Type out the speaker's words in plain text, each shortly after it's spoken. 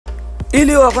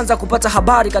Ili wa kwanza kupata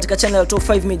habari katika channel ya Top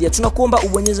 5 Media, tunakuomba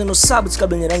ubonyeze no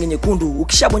subscribe yenye rangi nyekundu.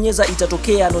 Ukishabonyeza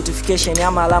itatokea notification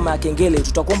ama alama ya kengele.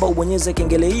 Tutakuomba ubonyeze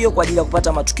kengele hiyo kwa ajili ya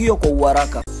kupata matukio kwa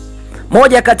uharaka.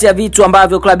 Moja kati ya vitu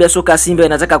ambavyo klabu ya soka Simba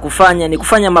inataka kufanya ni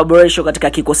kufanya maboresho katika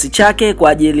kikosi chake kwa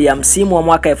ajili ya msimu wa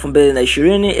mwaka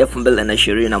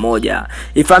 2020-2021.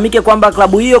 Ifahamike kwamba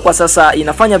klabu hiyo kwa sasa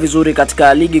inafanya vizuri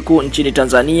katika ligi kuu nchini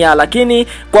Tanzania, lakini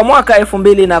kwa mwaka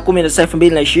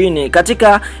 2019-2020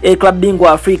 katika klabu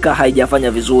bingwa Afrika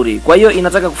haijafanya vizuri. Kwa hiyo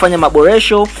inataka kufanya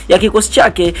maboresho ya kikosi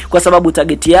chake kwa sababu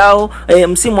target yao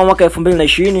msimu wa mwaka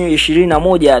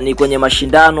 2020-2021 ni kwenye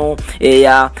mashindano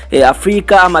ya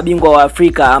Afrika ama bingwa wa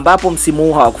Afrika, ambapo msimu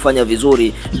huu hawakufanya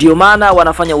vizuri. Ndio maana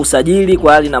wanafanya usajili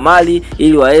kwa hali na mali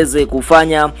ili waweze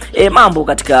kufanya mambo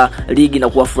katika ligi na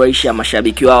kuwafurahisha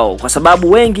mashabiki wao, kwa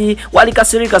sababu wengi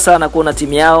walikasirika sana kuona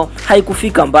timu yao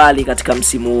haikufika mbali katika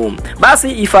msimu huu.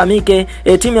 Basi ifahamike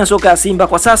timu ya soka ya Simba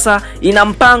kwa sasa ina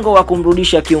mpango wa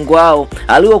kumrudisha kiungo wao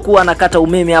aliyokuwa anakata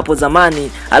umeme hapo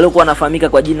zamani, aliyokuwa anafahamika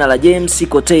kwa jina la James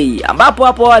Kotei, ambapo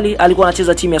hapo awali alikuwa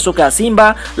anacheza timu ya soka ya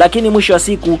Simba, lakini mwisho wa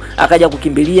siku akaja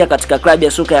kukimbilia katika klabu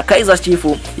ya soka ya Kaizer Chiefs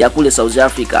ya kule South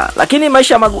Africa. Lakini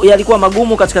maisha yalikuwa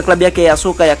magumu katika klabu yake ya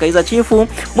soka ya Kaizer Chiefs.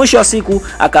 Mwisho wa siku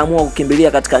akaamua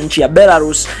kukimbilia katika nchi ya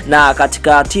Belarus na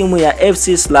katika timu ya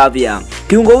FC Slavia.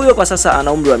 Kiungo huyo kwa sasa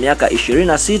ana umri wa miaka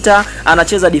 26,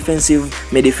 anacheza defensive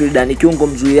midfielder, ni kiungo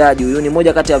mzuiaji. Huyo ni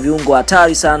moja kati ya viungo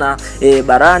hatari sana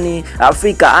barani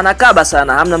Afrika. Anakaba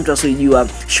sana, hamna mtu asiyejua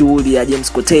shughuli ya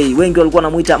James Kotei. Wengi walikuwa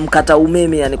wanamuita mkata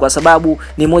umeme, yani kwa sababu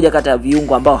ni moja kati ya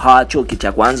viungo ambao hawachoki.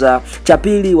 Cha kwanza, cha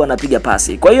pili wanapiga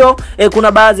pasi. Kwa hiyo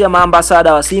kuna baadhi ya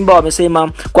maambasada wa Simba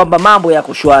wamesema kwamba mambo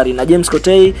yako shwari na James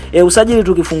Kotei, usajili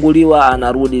tukifunguliwa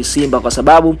anarudi Simba kwa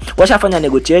sababu washafanya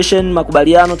negotiation,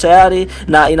 makubaliano tayari,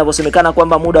 na inavyosemekana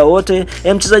kwamba muda wote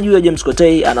mchezaji huyo James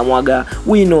Kotei anamwaga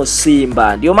wino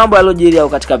Simba. Ndio mambo yalojiri au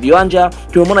katika viwanja.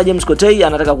 Tumemwona James Kotei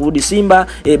anataka kurudi Simba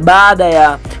baada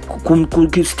ya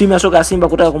timu ya soka ya Simba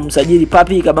kutaka kumsajili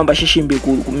Papi Kabamba Shishimbi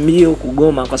kumio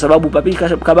kugoma, kwa sababu Papi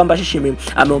Kabamba Shishimbi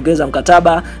ameongeza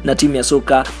mkataba na timu ya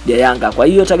soka ya Yanga. Kwa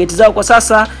hiyo target zao kwa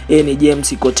sasa ni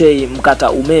James Kotei,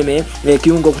 mkata umeme,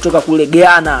 kiungo kutoka kule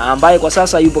Ghana, ambaye kwa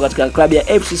sasa yupo katika klabu ya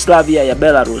FC Slavia ya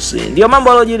Belarus. Ndio mambo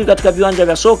yalojiri katika viwanja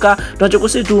vya soka.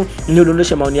 Tunachokusihi tu ni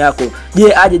udondoshe maoni yako.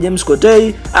 Je, aje James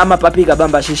Kotei ama Papi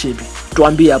Kabamba Shishimbi?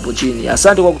 Tuambie hapo chini.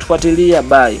 Asante kwa kutufuatilia.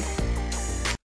 Bye.